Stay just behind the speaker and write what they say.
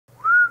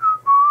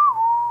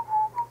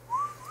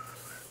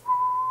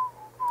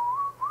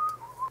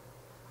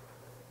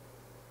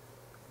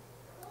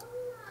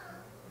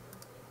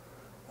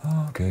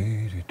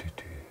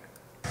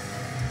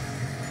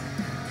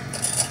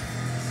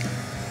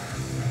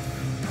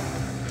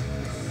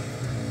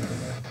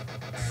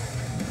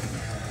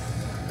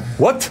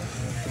What?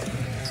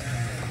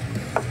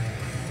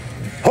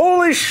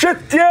 Holy shit,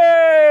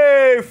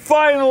 yay!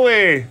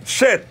 Finally!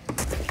 Shit!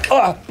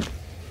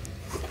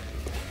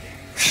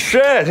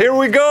 Shit, here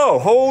we go!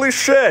 Holy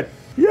shit!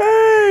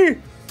 Yay!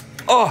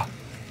 Oh,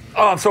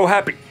 I'm so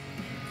happy.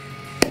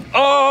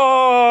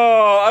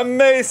 Oh,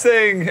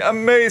 amazing,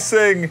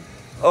 amazing.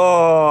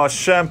 Oh,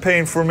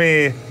 champagne for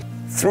me.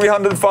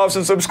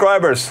 300,000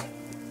 subscribers.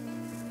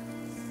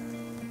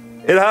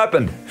 It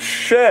happened.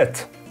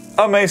 Shit.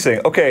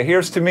 Amazing. Okay,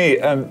 here's to me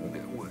and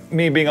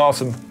me being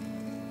awesome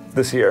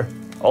this year,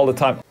 all the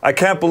time. I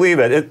can't believe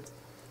it.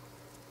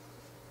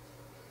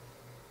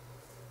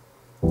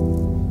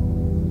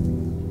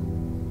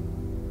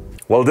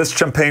 Well, this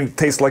champagne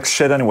tastes like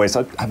shit anyways.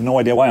 I have no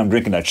idea why I'm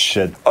drinking that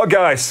shit. Oh,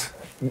 guys.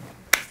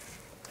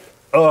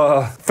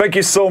 Thank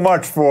you so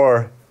much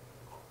for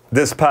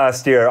this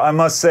past year. I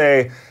must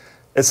say,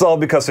 it's all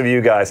because of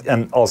you guys,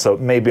 and also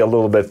maybe a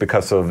little bit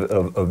because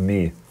of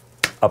me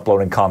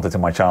uploading content to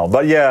my channel.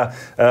 But yeah,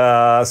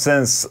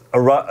 since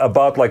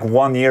about like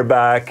 1 year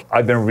back,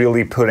 I've been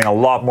really putting a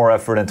lot more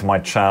effort into my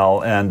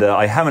channel, and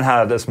I haven't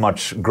had as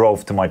much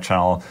growth to my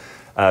channel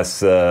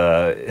as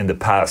in the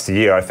past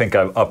year. I think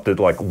I've upped it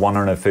like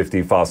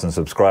 150,000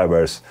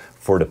 subscribers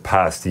for the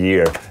past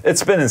year.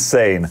 It's been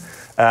insane.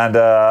 And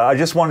I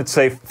just wanted to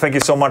say thank you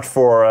so much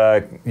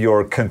for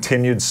your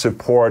continued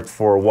support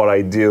for what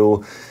I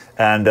do.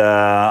 And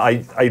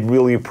I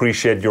really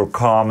appreciate your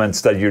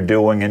comments that you're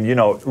doing, and, you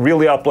know,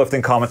 really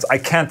uplifting comments. I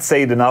can't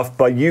say it enough,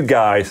 but you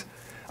guys,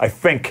 I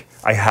think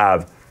I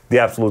have the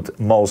absolute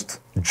most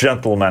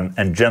gentlemen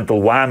and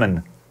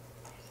gentlewomen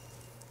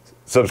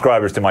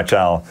subscribers to my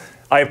channel.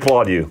 I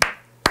applaud you.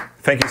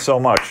 Thank you so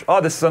much.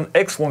 Oh, this is an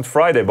excellent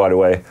Friday, by the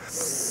way.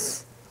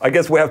 I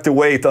guess we have to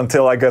wait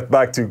until I get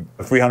back to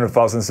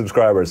 300,000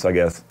 subscribers, I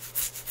guess.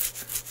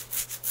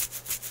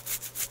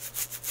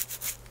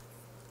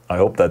 I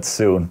hope that's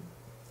soon.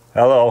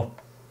 Hello.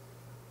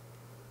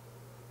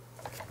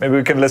 Maybe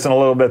we can listen a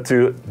little bit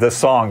to the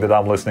song that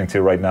I'm listening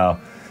to right now.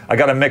 I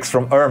got a mix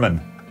from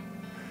Ermin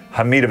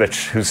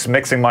Hamidovic, who's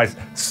mixing my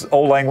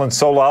old Englund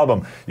solo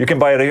album. You can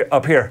buy it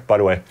up here, by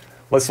the way.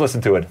 Let's listen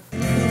to it.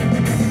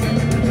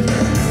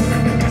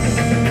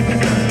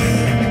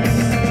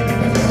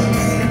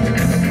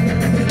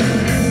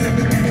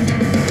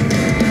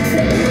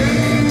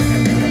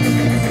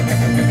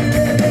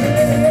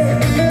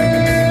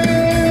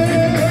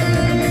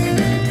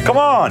 Come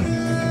on!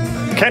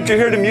 Can't you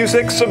hear the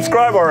music?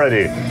 Subscribe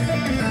already.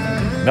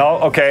 No?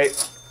 Okay.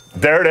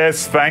 There it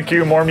is. Thank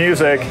you. More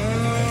music.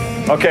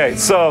 Okay,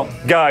 so,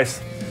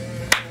 guys,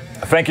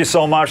 thank you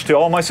so much to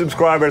all my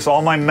subscribers,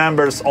 all my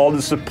members, all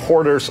the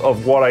supporters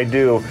of what I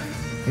do.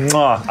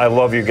 Mwah, I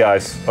love you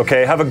guys.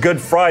 Okay, have a good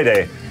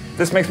Friday.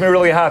 This makes me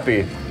really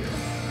happy.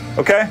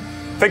 Okay?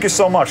 Thank you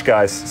so much,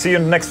 guys. See you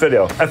in the next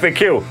video.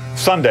 FAQ,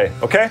 Sunday,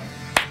 okay?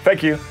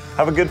 Thank you.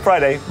 Have a good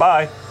Friday.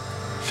 Bye.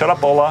 Shut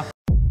up, Ola.